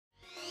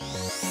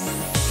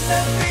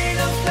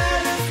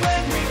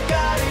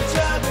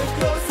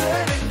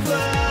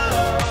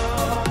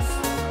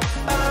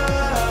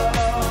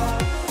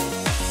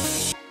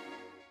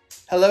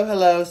Hello,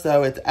 hello.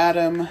 So it's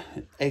Adam,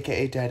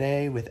 aka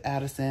Daddy, with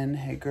Addison.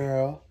 Hey,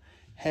 girl.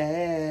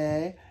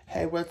 Hey.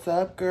 Hey, what's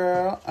up,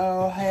 girl?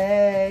 Oh,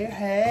 hey,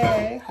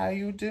 hey. How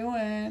you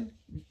doing?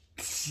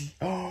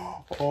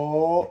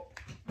 Oh.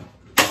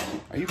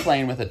 Are you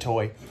playing with a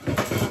toy?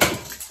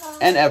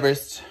 And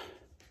Everest.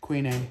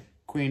 Queenie.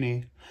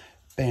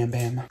 Bam,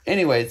 bam.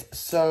 Anyways,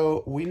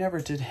 so we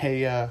never did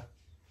a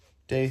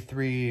day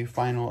 3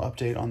 final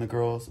update on the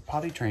girls'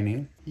 potty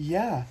training.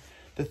 Yeah.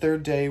 The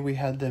third day, we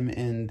had them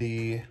in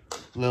the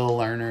Little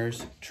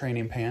Learners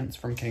training pants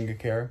from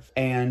KingaCare.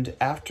 And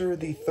after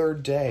the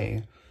third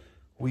day,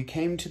 we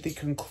came to the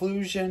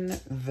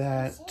conclusion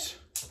that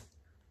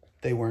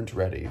they weren't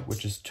ready,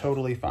 which is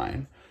totally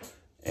fine.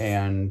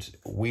 And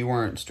we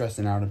weren't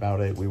stressing out about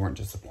it. We weren't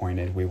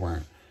disappointed. We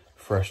weren't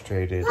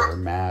frustrated or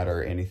mad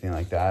or anything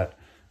like that.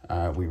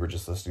 We were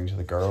just listening to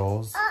the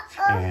girls,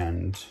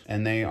 and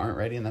they aren't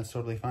ready, and that's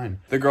totally fine.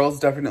 The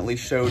girls definitely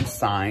showed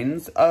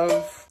signs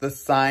of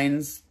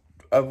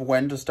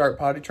when to start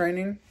potty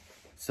training.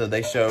 So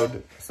they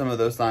showed some of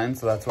those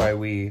signs, so that's why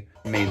we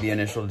made the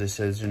initial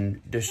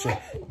decision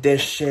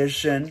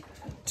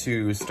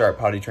to start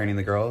potty training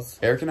the girls.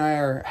 Eric and I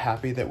are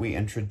happy that we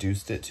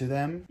introduced it to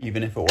them,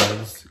 even if it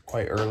was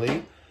quite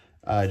early,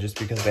 just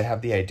because they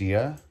have the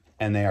idea,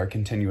 and they are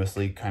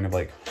continuously kind of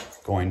like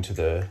going to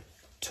the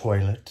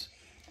toilet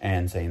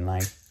and saying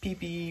like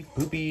pee-pee,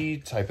 poopy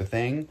type of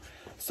thing.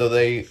 So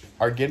they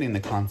are getting the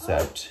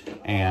concept,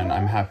 and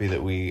I'm happy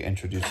that we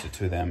introduced it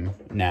to them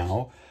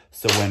now.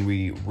 So when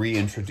we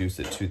reintroduce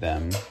it to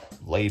them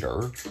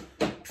later,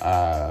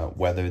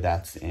 whether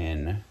that's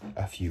in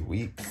a few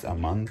weeks, a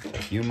month,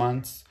 a few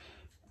months,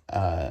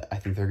 I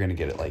think they're gonna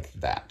get it like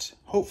that.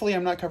 Hopefully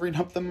I'm not covering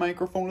up the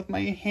microphone with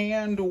my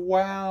hand.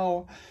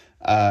 Wow.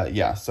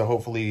 Yeah, so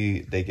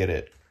hopefully they get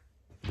it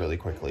really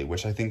quickly,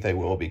 which I think they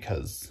will,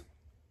 because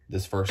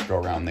this first go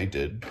around they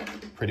did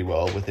pretty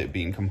well with it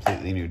being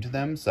completely new to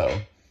them.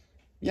 So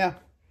yeah,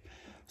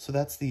 so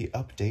that's the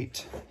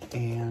update.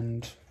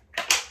 And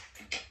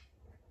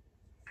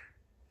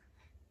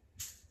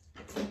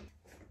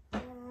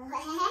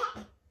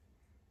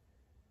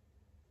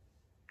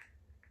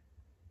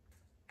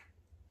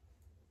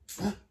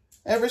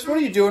Everest, what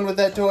are you doing with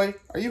that toy?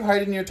 Are you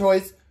hiding your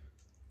toys?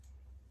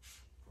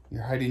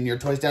 You're hiding your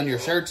toys down your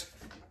shirt?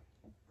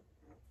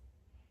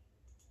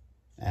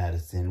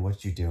 Addison,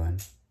 what you doing?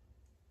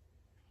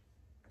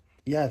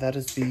 Yeah, that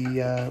is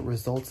the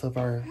results of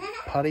our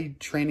potty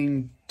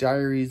training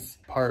diaries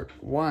part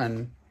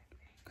 1.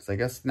 Because I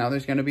guess now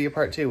there's going to be a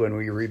part 2 when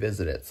we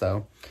revisit it.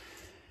 So,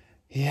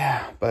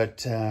 yeah,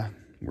 but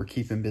we're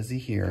keeping busy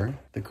here.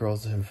 The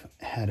girls have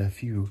had a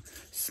few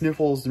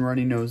sniffles and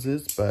runny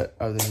noses, but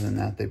other than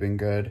that, they've been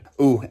good.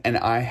 Ooh, and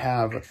I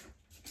have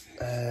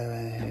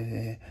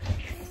 5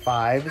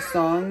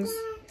 songs.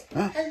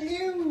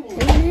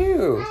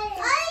 Hello.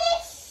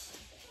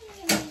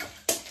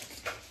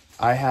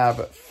 I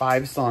have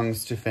 5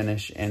 songs to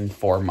finish in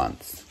 4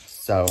 months.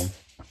 So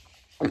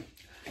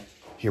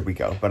here we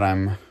go. But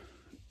I'm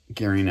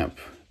gearing up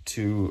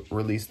to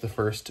release the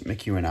first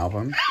McEwen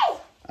album.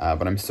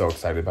 But I'm so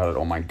excited about it.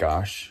 Oh my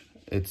gosh.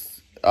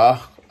 It's,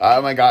 oh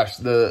my gosh.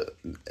 The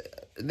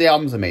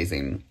album's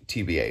amazing,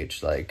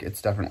 TBH. Like,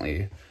 it's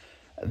definitely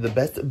the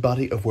best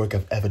body of work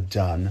I've ever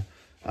done.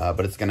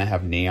 But it's going to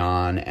have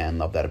Neon and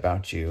Love That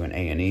About You and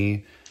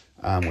A&E,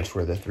 which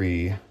were the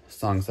 3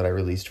 songs that I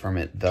released from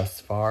it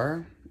thus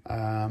far.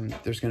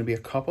 There's going to be a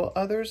couple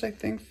others, I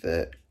think,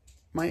 that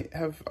might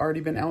have already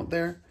been out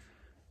there.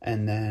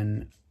 And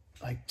then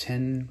like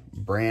 10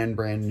 brand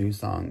new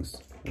songs.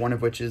 One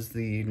of which is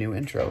the new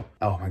intro.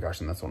 Oh my gosh,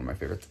 and that's one of my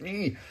favorites.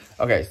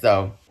 Okay,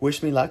 so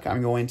wish me luck.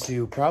 I'm going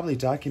to probably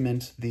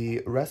document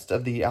the rest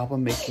of the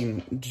album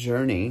making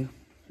journey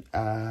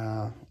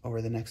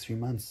over the next few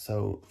months.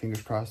 So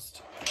fingers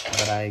crossed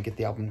that I get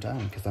the album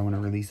done, because I want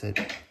to release it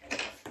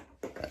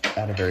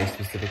at a very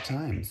specific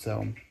time.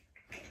 So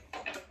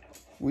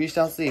we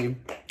shall see,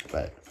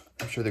 but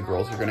I'm sure the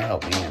girls are going to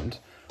help me and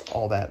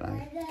all that.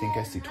 I think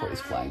I see toys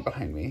flying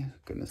behind me.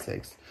 Goodness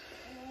sakes.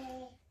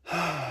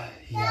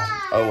 Yeah.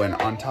 Oh, and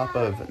on top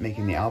of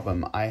making the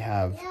album, I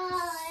have,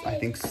 I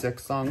think,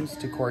 6 songs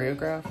to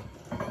choreograph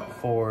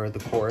for the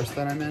chorus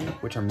that I'm in,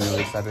 which I'm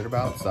really excited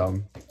about. So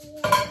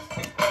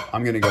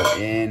I'm going to go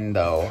in,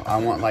 though. I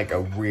want, like, a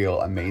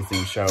real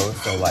amazing show.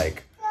 So,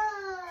 like,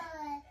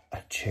 a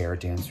chair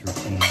dance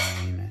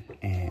routine.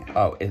 And,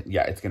 oh,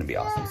 yeah, it's going to be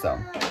awesome. So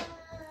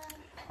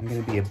I'm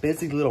going to be a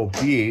busy little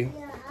bee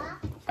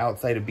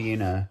outside of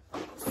being a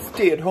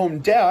stay-at-home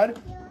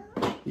dad.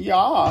 Yeah.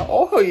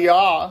 Oh,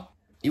 yeah.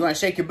 You want to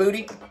shake your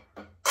booty?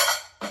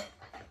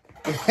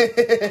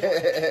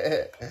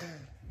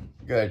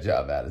 Good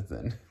job,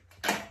 Addison.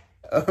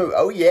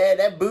 Oh, yeah,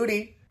 that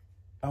booty.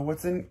 Oh,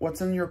 what's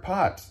in your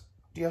pot?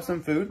 Do you have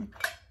some food?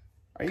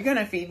 Are you going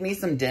to feed me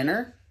some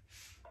dinner?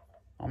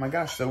 Oh, my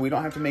gosh. So we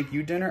don't have to make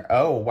you dinner?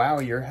 Oh, wow.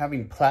 You're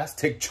having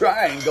plastic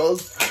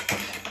triangles.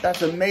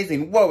 That's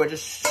amazing. Whoa, it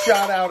just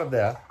shot out of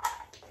there.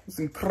 It's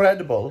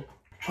incredible.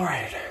 All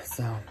right,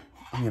 so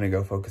I'm gonna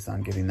go focus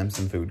on getting them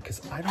some food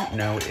because I don't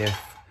know if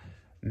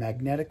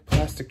magnetic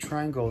plastic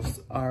triangles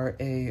are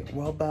a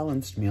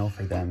well-balanced meal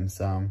for them,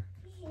 so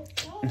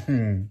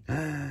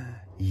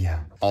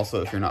yeah.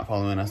 Also, if you're not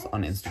following us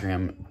on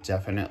Instagram,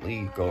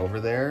 definitely go over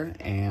there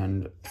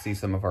and see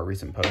some of our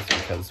recent posts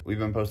because we've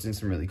been posting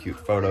some really cute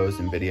photos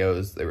and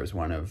videos. There was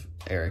one of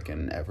Eric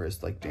and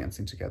Everest like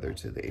dancing together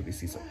to the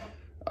ABC song.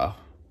 Oh,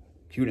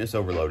 cuteness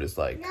overload is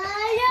like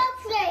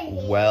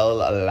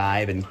well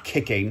alive and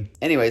kicking.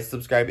 Anyways,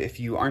 subscribe if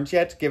you aren't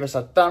yet. Give us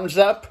a thumbs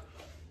up.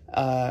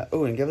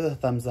 Oh, and give us a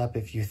thumbs up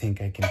if you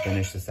think I can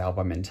finish this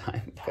album in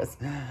time because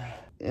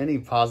any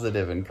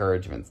positive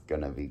encouragement's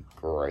gonna be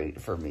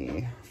great for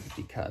me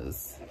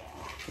because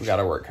we got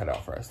our work cut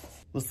out for us.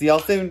 We'll see y'all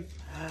soon.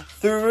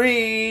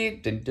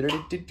 3.